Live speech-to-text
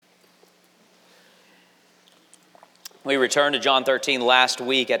We returned to John 13 last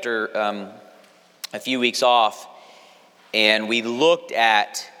week after a few weeks off, and we looked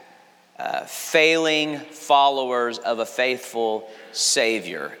at failing followers of a faithful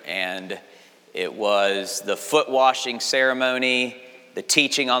Savior. And it was the foot washing ceremony, the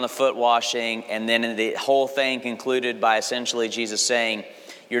teaching on the foot washing, and then the whole thing concluded by essentially Jesus saying,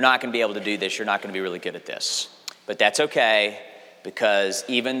 you're not going to be able to do this, you're not going to be really good at this. But that's okay, because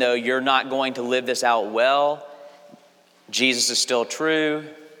even though you're not going to live this out well, Jesus is still true,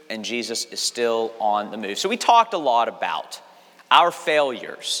 and Jesus is still on the move. So we talked a lot about our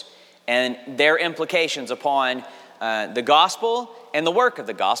failures and their implications upon the gospel and the work of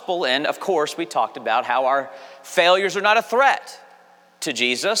the gospel. And of course, we talked about how our failures are not a threat to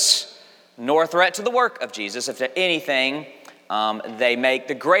Jesus, nor a threat to the work of Jesus. If anything, they make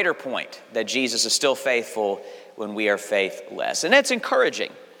the greater point that Jesus is still faithful when we are faithless. And it's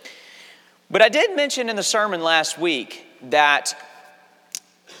encouraging. But I did mention in the sermon last week that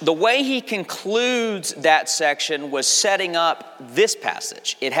the way he concludes that section was setting up this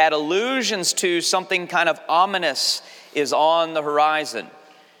passage. It had allusions to something kind of ominous is on the horizon,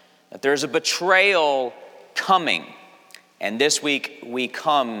 that there's a betrayal coming. And this week we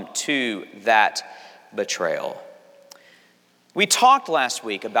come to that betrayal. We talked last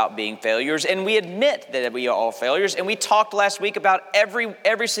week about being failures, and we admit that we are all failures. And we talked last week about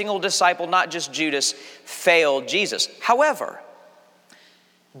every single disciple, not just Judas, failed Jesus. However,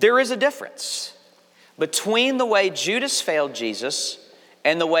 there is a difference between the way Judas failed Jesus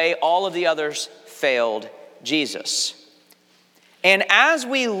and the way all of the others failed Jesus. And as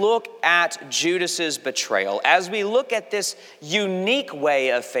we look at Judas's betrayal, as we look at this unique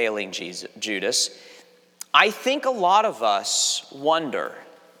way of failing Judas, I think a lot of us wonder,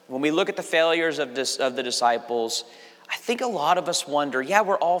 when we look at the failures of the disciples, I think a lot of us wonder, yeah,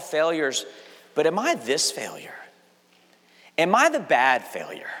 we're all failures, but am I this failure? Am I the bad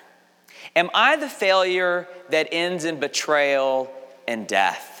failure? Am I the failure that ends in betrayal and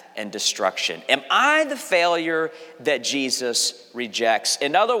death and destruction? Am I the failure that Jesus rejects?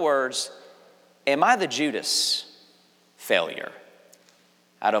 In other words, am I the Judas failure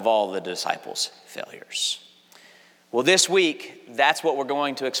out of all the disciples' failures? Well, this week, that's what we're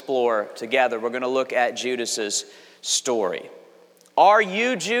going to explore together. We're going to look at Judas's story. Are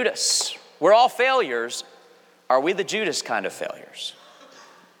you Judas? We're all failures. Are we the Judas kind of failures?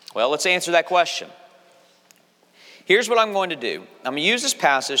 Well, let's answer that question. Here's what I'm going to do. I'm going to use this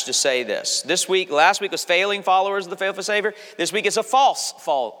passage to say this. Last week was failing followers of the faithful Savior. This week is a false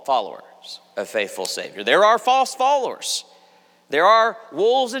followers of faithful Savior. There are false followers. There are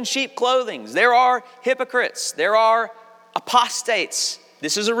wolves in sheep clothing. There are hypocrites. There are apostates.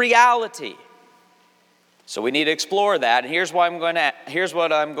 This is a reality. So we need to explore that. And here's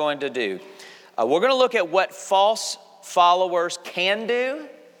what I'm going to do. We're going to look at what false followers can do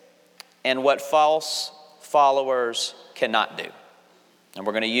and what false followers cannot do. And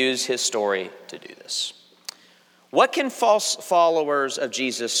we're going to use his story to do this. What can false followers of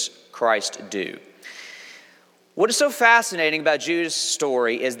Jesus Christ do? What is so fascinating about Judas'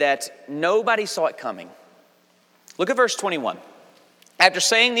 story is that nobody saw it coming. Look at verse 21. After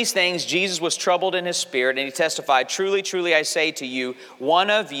saying these things, Jesus was troubled in his spirit, and he testified, "Truly, truly, I say to you, one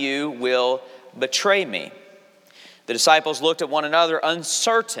of you will betray me." The disciples looked at one another,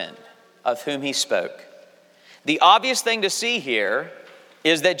 uncertain of whom he spoke. The obvious thing to see here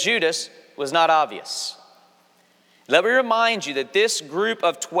is that Judas was not obvious. Let me remind you that this group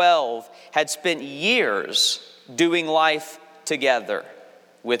of 12 had spent years doing life together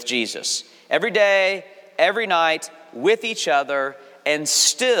with Jesus. Every day, every night, with each other, and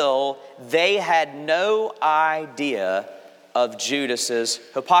still they had no idea of Judas's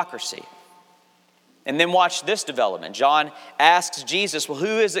hypocrisy. And then watch this development. John asks Jesus, well,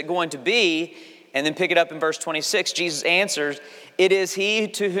 who is it going to be? And then pick it up in verse 26. Jesus answers, "It is he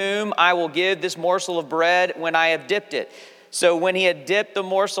to whom I will give this morsel of bread when I have dipped it." So when he had dipped the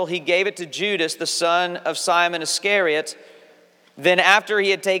morsel, he gave it to Judas, the son of Simon Iscariot. Then after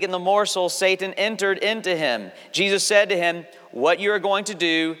he had taken the morsel, Satan entered into him. Jesus said to him, "What you are going to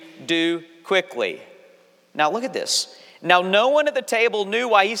do, do quickly." Now look at this. Now no one at the table knew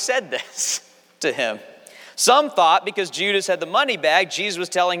why he said this to him. Some thought because Judas had the money bag, Jesus was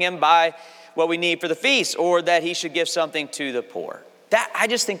telling him, buy what we need for the feast, or that he should give something to the poor. I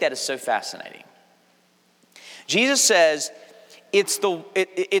just think that is so fascinating. Jesus says, it's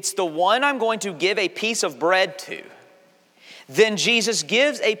the one I'm going to give a piece of bread to. Then Jesus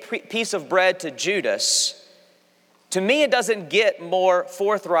gives a piece of bread to Judas. To me, it doesn't get more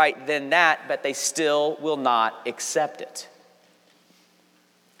forthright than that, but they still will not accept it.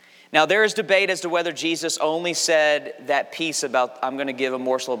 Now, there is debate as to whether Jesus only said that piece about, I'm going to give a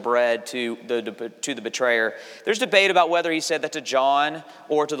morsel of bread to the betrayer. There's debate about whether he said that to John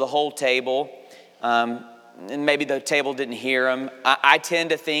or to the whole table. And maybe the table didn't hear him. I tend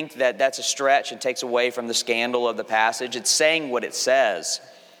to think that that's a stretch and takes away from the scandal of the passage. It's saying what it says.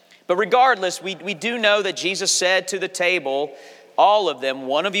 But regardless, we do know that Jesus said to the table, all of them,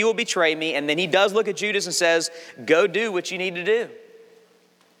 one of you will betray me. And then he does look at Judas and says, go do what you need to do.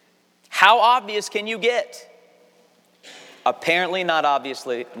 How obvious can you get? Apparently not obvious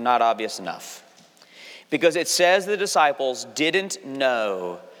enough. Because it says the disciples didn't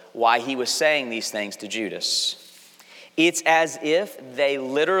know why he was saying these things to Judas. It's as if they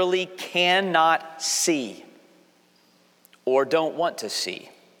literally cannot see or don't want to see,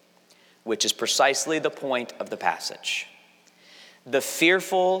 which is precisely the point of the passage. The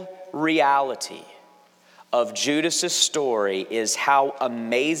fearful reality of Judas' story is how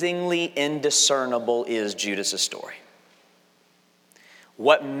amazingly indiscernible is Judas' story.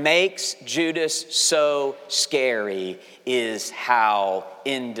 What makes Judas so scary is how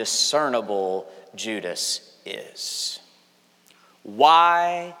indiscernible Judas is.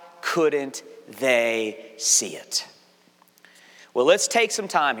 Why couldn't they see it? Well, let's take some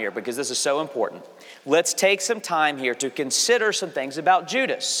time here because this is so important. Let's take some time here to consider some things about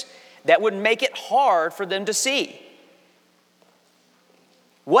Judas that would make it hard for them to see.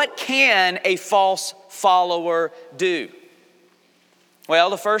 What can a false follower do? Well,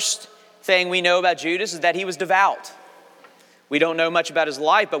 the first thing we know about Judas is that he was devout. We don't know much about his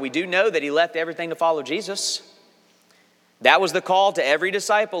life, but we do know that he left everything to follow Jesus. That was the call to every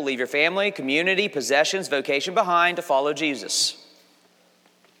disciple. Leave your family, community, possessions, vocation behind to follow Jesus.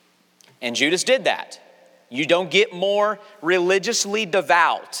 And Judas did that. You don't get more religiously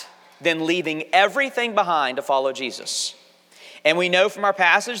devout than leaving everything behind to follow Jesus. And we know from our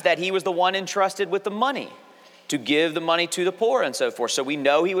passage that he was the one entrusted with the money to give the money to the poor and so forth. So we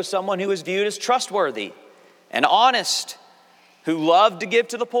know he was someone who was viewed as trustworthy and honest, who loved to give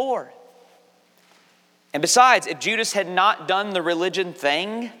to the poor. And besides, if Judas had not done the religion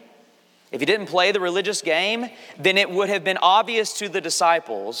thing, if he didn't play the religious game, then it would have been obvious to the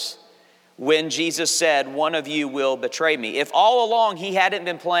disciples when Jesus said, one of you will betray me. If all along he hadn't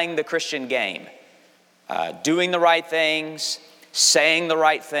been playing the Christian game, doing the right things, saying the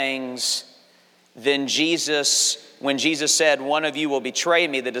right things, then when Jesus said, one of you will betray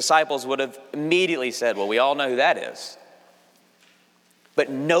me, the disciples would have immediately said, well, we all know who that is. But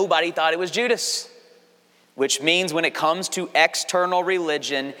nobody thought it was Judas, which means when it comes to external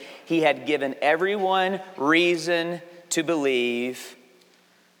religion, he had given everyone reason to believe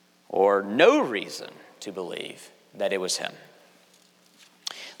or no reason to believe that it was him.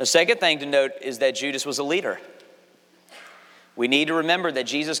 The second thing to note is that Judas was a leader. We need to remember that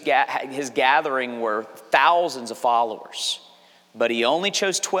his gathering were thousands of followers, but he only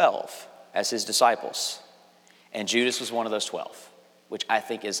chose 12 as his disciples. And Judas was one of those 12, which I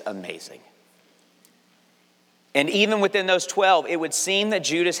think is amazing. And even within those 12, it would seem that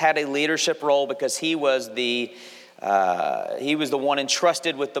Judas had a leadership role because he was the one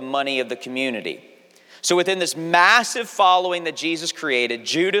entrusted with the money of the community. So within this massive following that Jesus created,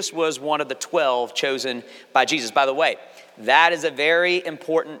 Judas was one of the 12 chosen by Jesus. By the way, that's very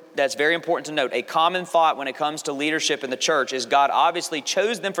important to note. A common thought when it comes to leadership in the church is God obviously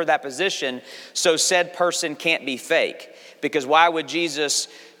chose them for that position, so said person can't be fake. Because why would Jesus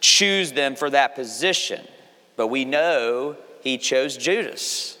choose them for that position? But we know he chose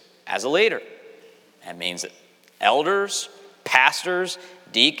Judas as a leader. That means that elders, pastors,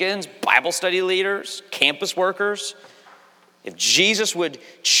 deacons, Bible study leaders, campus workers, if Jesus would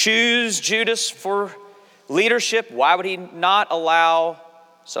choose Judas for leadership, why would he not allow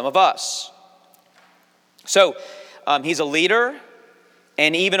some of us? So he's a leader,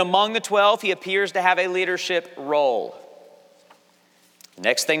 and even among the 12, he appears to have a leadership role.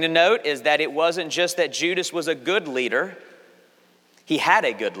 Next thing to note is that it wasn't just that Judas was a good leader, he had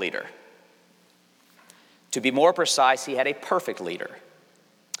a good leader. To be more precise, he had a perfect leader.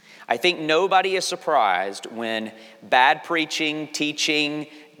 I think nobody is surprised when bad preaching, teaching,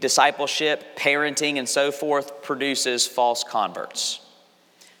 discipleship, parenting, and so forth produces false converts.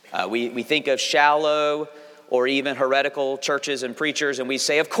 We think of shallow or even heretical churches and preachers, and we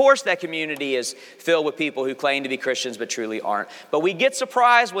say, of course that community is filled with people who claim to be Christians but truly aren't. But we get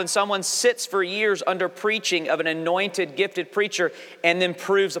surprised when someone sits for years under preaching of an anointed, gifted preacher and then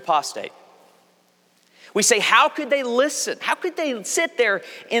proves apostate. We say, how could they listen? How could they sit there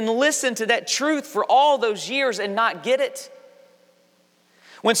and listen to that truth for all those years and not get it?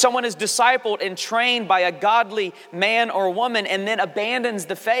 When someone is discipled and trained by a godly man or woman and then abandons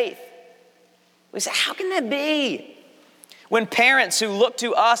the faith, We say, how can that be? When parents who look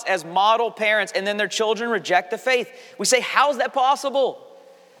to us as model parents and then their children reject the faith, we say, how's that possible?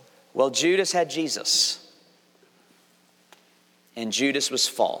 Well, Judas had Jesus. And Judas was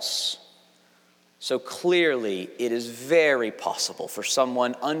false. So clearly, it is very possible for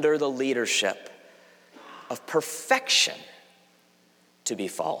someone under the leadership of perfection to be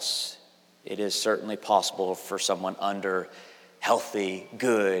false. It is certainly possible for someone under healthy,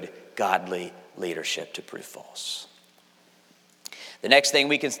 good, godly leadership to prove false. The next thing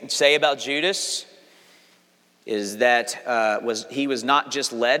we can say about Judas is that he was not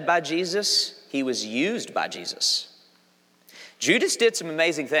just led by Jesus, he was used by Jesus. Judas did some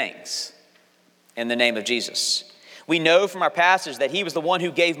amazing things in the name of Jesus. We know from our passage that he was the one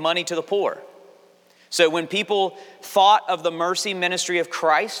who gave money to the poor. So when people thought of the mercy ministry of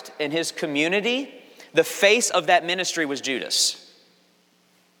Christ and his community, the face of that ministry was Judas.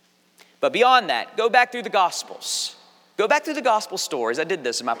 But beyond that, go back through the Gospels. Go back through the Gospel stories. I did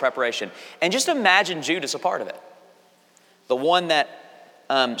this in my preparation. And just imagine Judas a part of it. The one that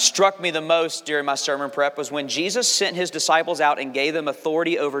struck me the most during my sermon prep was when Jesus sent his disciples out and gave them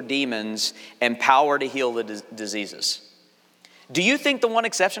authority over demons and power to heal the diseases. Do you think the one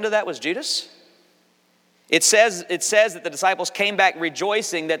exception to that was Judas? It says that the disciples came back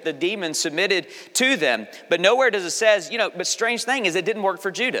rejoicing that the demons submitted to them. But nowhere does it say, but strange thing is it didn't work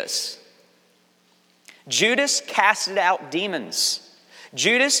for Judas. Judas casted out demons.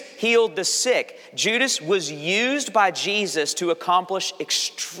 Judas healed the sick. Judas was used by Jesus to accomplish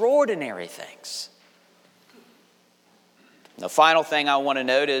extraordinary things. The final thing I want to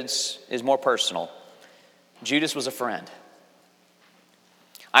note is more personal. Judas was a friend.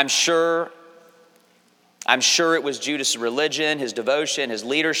 I'm sure it was Judas' religion, his devotion, his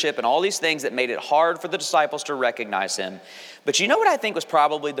leadership, and all these things that made it hard for the disciples to recognize him. But you know what I think was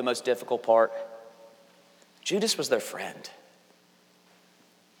probably the most difficult part? Judas was their friend.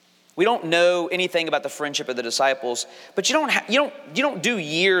 We don't know anything about the friendship of the disciples, but you don't do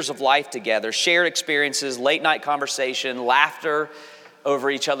years of life together, shared experiences, late night conversation, laughter over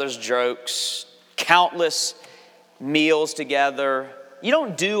each other's jokes, countless meals together. You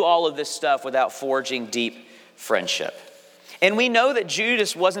don't do all of this stuff without forging deep friendship. And we know that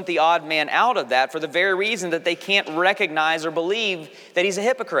Judas wasn't the odd man out of that for the very reason that they can't recognize or believe that he's a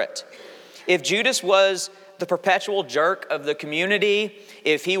hypocrite. If Judas was the perpetual jerk of the community,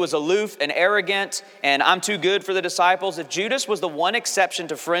 if he was aloof and arrogant and I'm too good for the disciples, if Judas was the one exception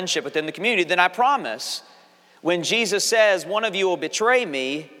to friendship within the community, then I promise when Jesus says, one of you will betray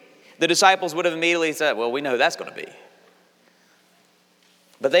me, the disciples would have immediately said, well, we know who that's going to be.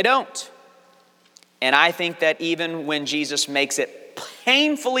 But they don't. And I think that even when Jesus makes it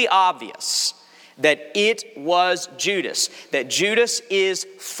painfully obvious that it was Judas, that Judas is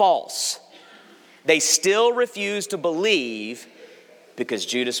false, they still refuse to believe because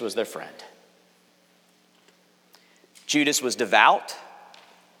Judas was their friend. Judas was devout.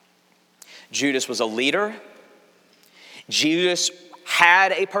 Judas was a leader. Judas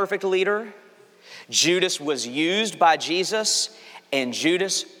had a perfect leader. Judas was used by Jesus. And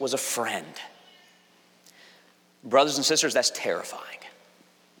Judas was a friend. Brothers and sisters, that's terrifying.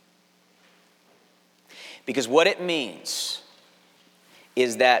 Because what it means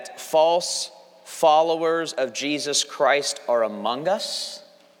is that false followers of Jesus Christ are among us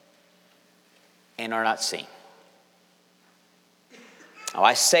and are not seen. Now,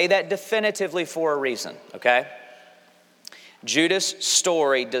 I say that definitively for a reason, okay? Judas'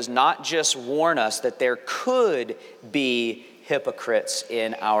 story does not just warn us that there could be hypocrites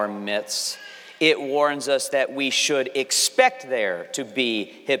in our midst. It warns us that we should expect there to be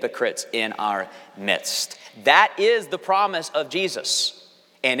hypocrites in our midst. That is the promise of Jesus.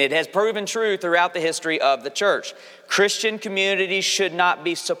 And it has proven true throughout the history of the church. Christian communities should not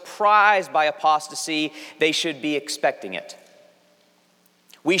be surprised by apostasy. They should be expecting it.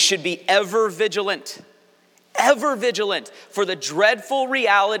 We should be ever vigilant for the dreadful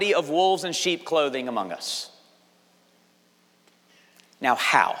reality of wolves in sheep clothing among us. Now,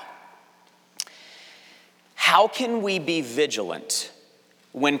 how? How can we be vigilant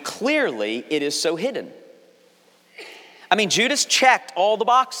when clearly it is so hidden? I mean, Judas checked all the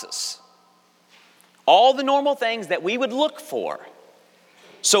boxes, all the normal things that we would look for.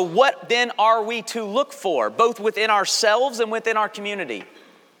 So what then are we to look for, both within ourselves and within our community?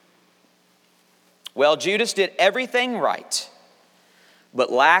 Well, Judas did everything right,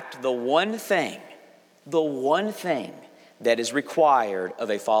 but lacked the one thing that is required of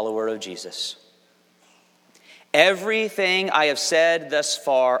a follower of Jesus. Everything I have said thus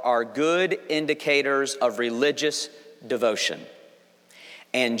far are good indicators of religious devotion.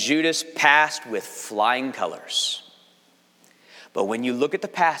 and Judas passed with flying colors. But when you look at the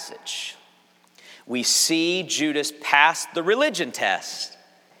passage, we see Judas pass the religion test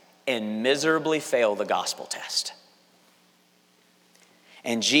and miserably fail the gospel test.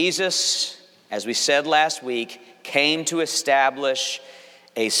 And Jesus, as we said last week, came to establish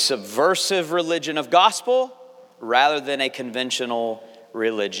a subversive religion of gospel rather than a conventional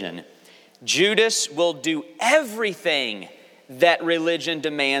religion. Judas will do everything that religion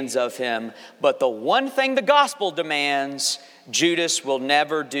demands of him, but the one thing the gospel demands, Judas will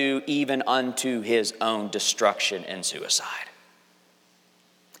never do, even unto his own destruction and suicide.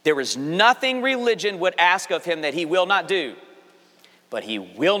 There is nothing religion would ask of him that he will not do, but he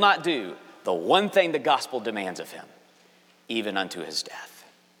will not do the one thing the gospel demands of him, even unto his death.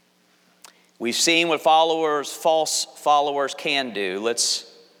 We've seen what false followers can do. Let's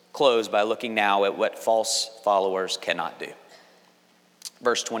close by looking now at what false followers cannot do.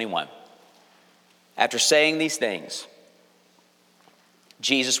 Verse 21. After saying these things,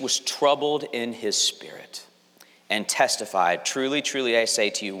 Jesus was troubled in his spirit and testified, "Truly, truly, I say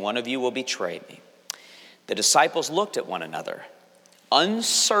to you, one of you will betray me." The disciples looked at one another,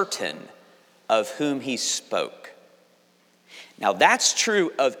 uncertain of whom he spoke. Now that's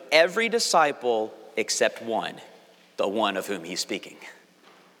true of every disciple except one, the one of whom he's speaking,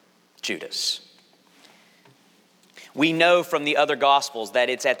 Judas. We know from the other Gospels that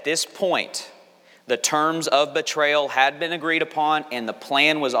it's at this point the terms of betrayal had been agreed upon and the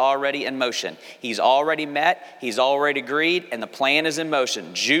plan was already in motion. He's already met, he's already agreed, and the plan is in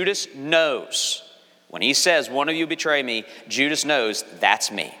motion. Judas knows. When he says, "One of you betray me," Judas knows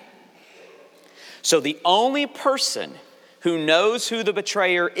that's me. So the only person who knows who the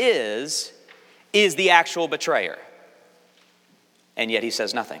betrayer is the actual betrayer. And yet he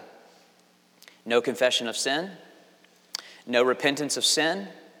says nothing. No confession of sin. No repentance of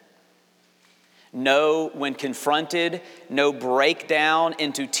sin. No, when confronted, no breakdown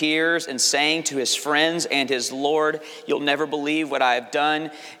into tears and saying to his friends and his Lord, "You'll never believe what I have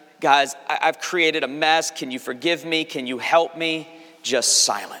done. Guys, I've created a mess. Can you forgive me? Can you help me?" Just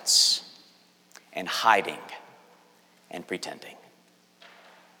silence and hiding and pretending.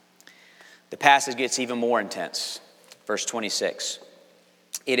 The passage gets even more intense. Verse 26.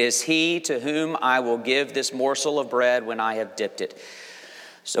 "It is he to whom I will give this morsel of bread when I have dipped it."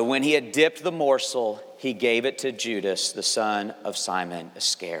 So when he had dipped the morsel, he gave it to Judas, the son of Simon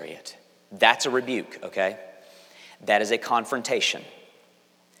Iscariot. That's a rebuke, okay? That is a confrontation.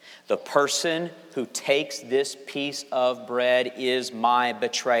 The person who takes this piece of bread is my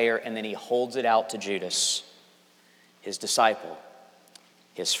betrayer, and then he holds it out to Judas, his disciple,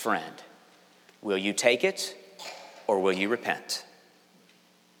 his friend. Will you take it or will you repent?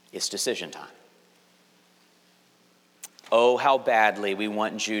 It's decision time. Oh, how badly we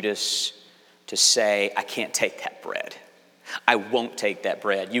want Judas to say, "I can't take that bread. I won't take that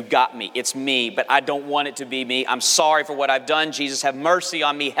bread. You got me. It's me, but I don't want it to be me. I'm sorry for what I've done. Jesus, have mercy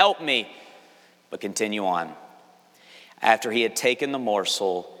on me. Help me." But continue on. After he had taken the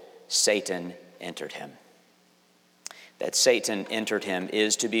morsel, Satan entered him. That Satan entered him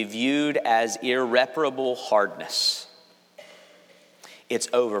is to be viewed as irreparable hardness. It's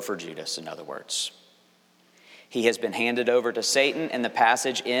over for Judas, in other words. He has been handed over to Satan, and the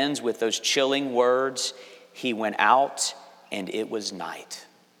passage ends with those chilling words, "He went out, and it was night."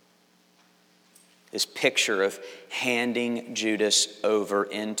 This picture of handing Judas over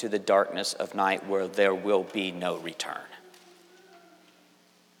into the darkness of night where there will be no return.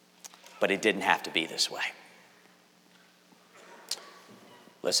 But it didn't have to be this way.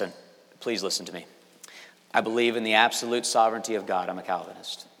 Listen, please listen to me. I believe in the absolute sovereignty of God. I'm a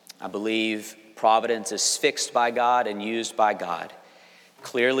Calvinist. I believe providence is fixed by God and used by God.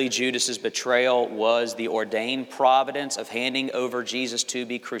 Clearly, Judas's betrayal was the ordained providence of handing over Jesus to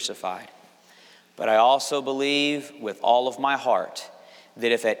be crucified. But I also believe with all of my heart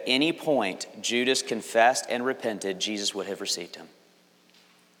that if at any point Judas confessed and repented, Jesus would have received him.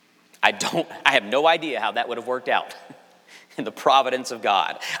 I have no idea how that would have worked out in the providence of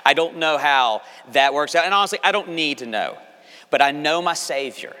God. I don't know how that works out. And honestly, I don't need to know. But I know my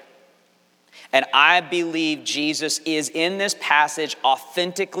Savior. And I believe Jesus is in this passage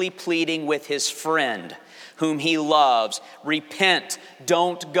authentically pleading with his friend whom he loves. Repent.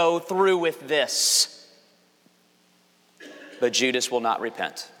 Don't go through with this. But Judas will not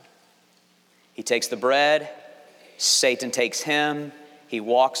repent. He takes the bread. Satan takes him. He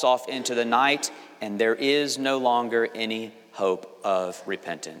walks off into the night, and there is no longer any hope of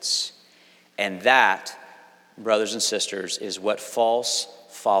repentance. And that, brothers and sisters, is what false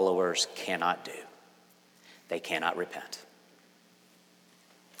followers cannot do. They cannot repent.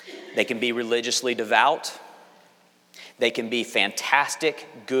 They can be religiously devout. They can be fantastic,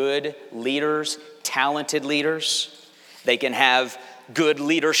 good leaders, talented leaders. They can have good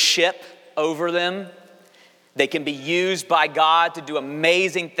leadership over them. They can be used by God to do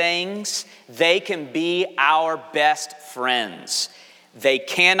amazing things. They can be our best friends. They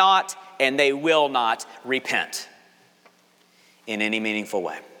cannot and they will not repent in any meaningful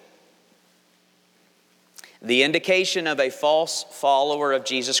way. The indication of a false follower of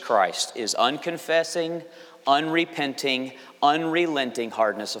Jesus Christ is unconfessing, unrepenting, unrelenting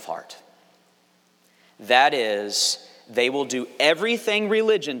hardness of heart. That is, they will do everything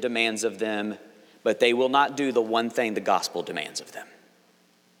religion demands of them, but they will not do the one thing the gospel demands of them.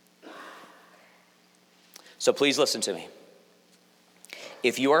 So please listen to me.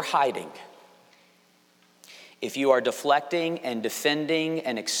 If you are hiding, if you are deflecting and defending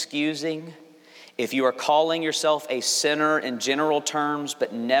and excusing, if you are calling yourself a sinner in general terms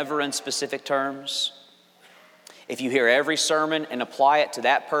but never in specific terms, if you hear every sermon and apply it to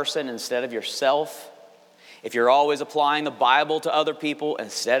that person instead of yourself, if you're always applying the Bible to other people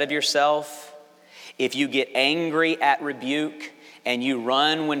instead of yourself, if you get angry at rebuke and you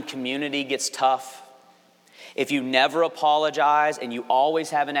run when community gets tough, if you never apologize and you always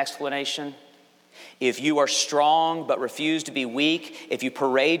have an explanation, if you are strong but refuse to be weak, if you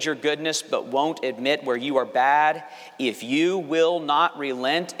parade your goodness but won't admit where you are bad, if you will not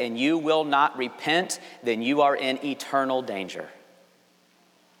relent and you will not repent, then you are in eternal danger.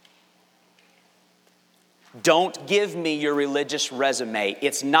 Don't give me your religious resume.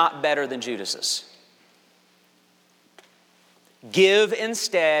 It's not better than Judas's. Give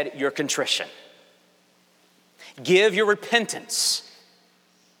instead your contrition. Give your repentance.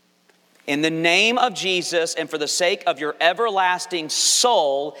 In the name of Jesus and for the sake of your everlasting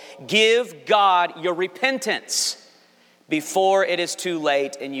soul, give God your repentance before it is too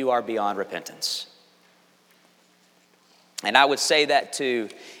late and you are beyond repentance. And I would say that too,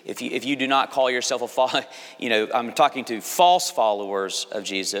 if you do not call yourself a follower, I'm talking to false followers of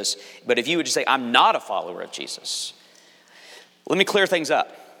Jesus, but if you would just say, I'm not a follower of Jesus, let me clear things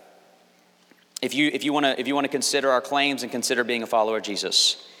up. If you want to consider our claims and consider being a follower of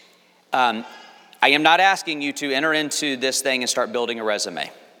Jesus, I am not asking you to enter into this thing and start building a resume.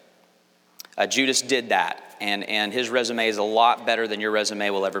 Judas did that, and his resume is a lot better than your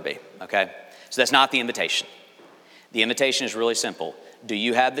resume will ever be, okay? So that's not the invitation. The invitation is really simple. Do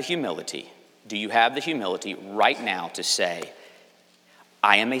you have the humility? Do you have the humility right now to say,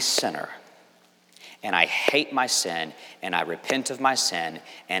 I am a sinner, and I hate my sin, and I repent of my sin,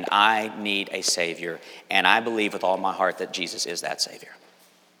 and I need a Savior, and I believe with all my heart that Jesus is that Savior.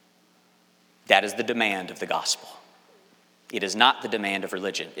 That is the demand of the gospel. It is not the demand of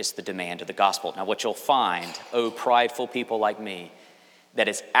religion. It's the demand of the gospel. Now, what you'll find, oh prideful people like me, that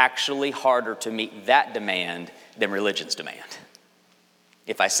it's actually harder to meet that demand than religion's demand.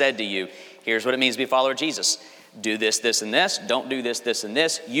 If I said to you, here's what it means to be a follower of Jesus. Do this, this, and this. Don't do this, this, and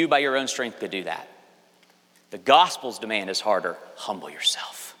this. You, by your own strength, could do that. The gospel's demand is harder. Humble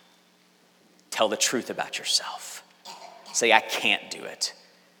yourself. Tell the truth about yourself. Say, I can't do it.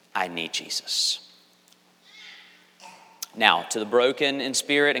 I need Jesus. Now, to the broken in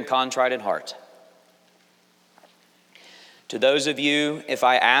spirit and contrite in heart. To those of you, if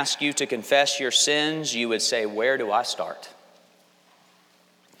I ask you to confess your sins, you would say, where do I start?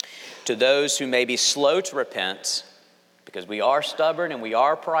 To those who may be slow to repent, because we are stubborn and we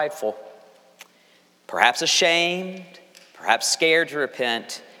are prideful, perhaps ashamed, perhaps scared to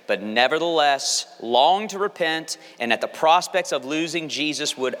repent, but nevertheless long to repent, and at the prospects of losing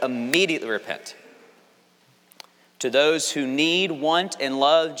Jesus would immediately repent. To those who need, want, and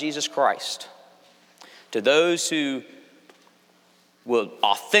love Jesus Christ. To those who will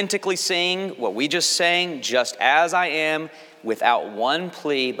authentically sing what we just sang, just as I am, without one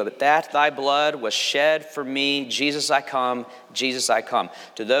plea, but that thy blood was shed for me, Jesus I come, Jesus I come.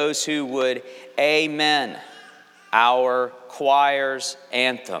 To those who would amen our choir's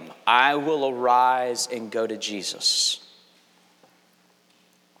anthem, I will arise and go to Jesus.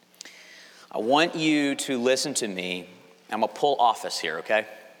 I want you to listen to me. I'm going to pull office here, okay?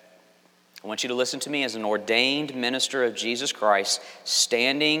 I want you to listen to me as an ordained minister of Jesus Christ,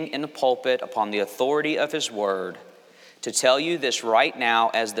 standing in the pulpit upon the authority of his word, to tell you this right now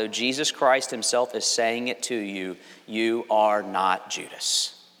as though Jesus Christ himself is saying it to you. You are not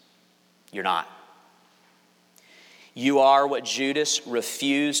Judas. You're not. You are what Judas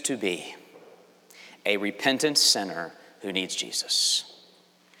refused to be, a repentant sinner who needs Jesus,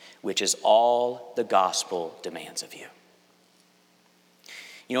 which is all the gospel demands of you.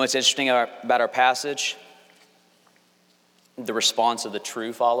 You know what's interesting about our passage? the response of the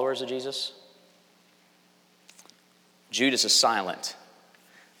true followers of Jesus? Judas is silent.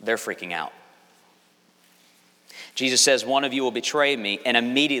 They're freaking out. Jesus says, one of you will betray me, and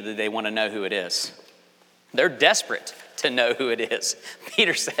immediately they want to know who it is. They're desperate to know who it is.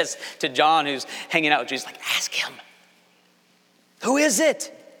 Peter says to John, who's hanging out with Jesus, like, ask him. Who is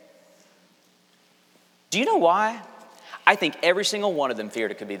it? Do you know why? I think every single one of them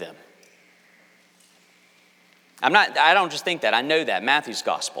feared it could be them. I don't just think that. I know that. Matthew's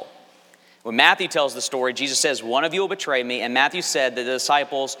gospel. When Matthew tells the story, Jesus says, one of you will betray me. And Matthew said that the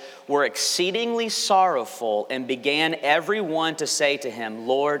disciples were exceedingly sorrowful and began every one to say to him,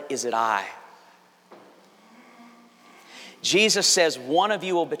 Lord, is it I? Jesus says, one of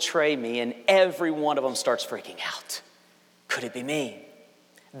you will betray me, and every one of them starts freaking out. Could it be me?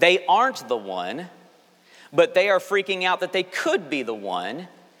 They aren't the one, but they are freaking out that they could be the one,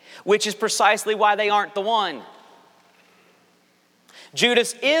 which is precisely why they aren't the one.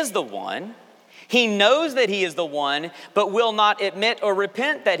 Judas is the one. He knows that he is the one, but will not admit or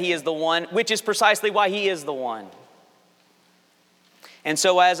repent that he is the one, which is precisely why he is the one. And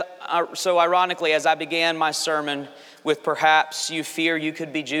so ironically, as I began my sermon with perhaps you fear you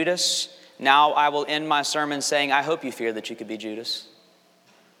could be Judas, now I will end my sermon saying, I hope you fear that you could be Judas.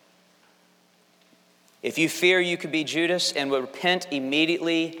 If you fear you could be Judas and will repent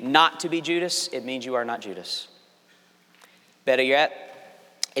immediately not to be Judas, it means you are not Judas. Better yet,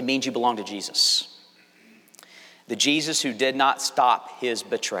 it means you belong to Jesus. The Jesus who did not stop his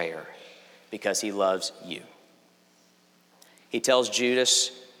betrayer because he loves you. He tells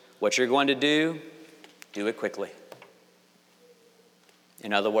Judas, what you're going to do it quickly.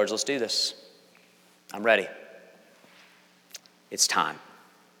 In other words, let's do this. I'm ready. It's time.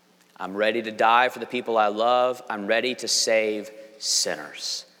 I'm ready to die for the people I love. I'm ready to save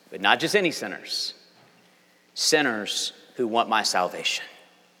sinners. But not just any sinners. Sinners who want my salvation.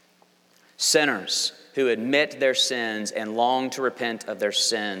 Sinners who admit their sins and long to repent of their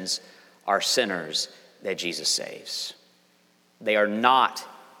sins are sinners that Jesus saves. They are not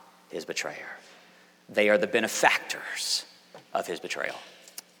his betrayer. They are the benefactors of his betrayal.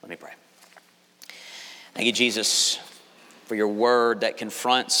 Let me pray. Thank you, Jesus, for your word that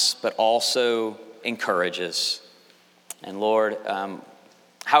confronts but also encourages. And Lord,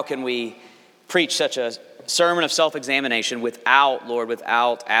 how can we preach such a sermon of self-examination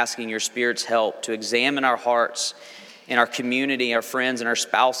without asking your Spirit's help to examine our hearts in our community, our friends and our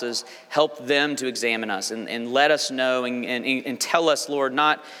spouses, help them to examine us and let us know and tell us, Lord,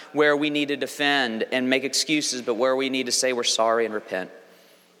 not where we need to defend and make excuses, but where we need to say we're sorry and repent.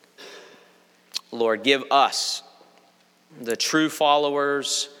 Lord, give us, the true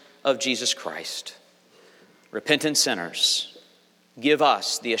followers of Jesus Christ, repentant sinners, give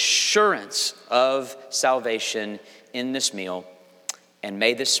us the assurance of salvation in this meal. And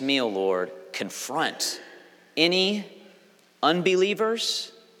may this meal, Lord, confront any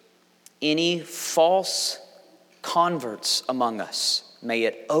unbelievers, any false converts among us. May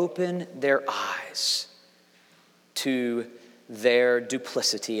it open their eyes to their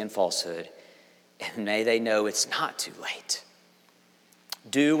duplicity and falsehood. And may they know it's not too late.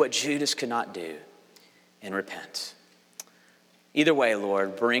 Do what Judas could not do and repent. Either way,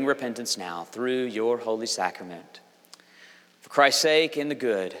 Lord, bring repentance now through your holy sacrament. For Christ's sake and the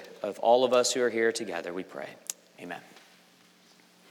good of all of us who are here together, we pray. Amen.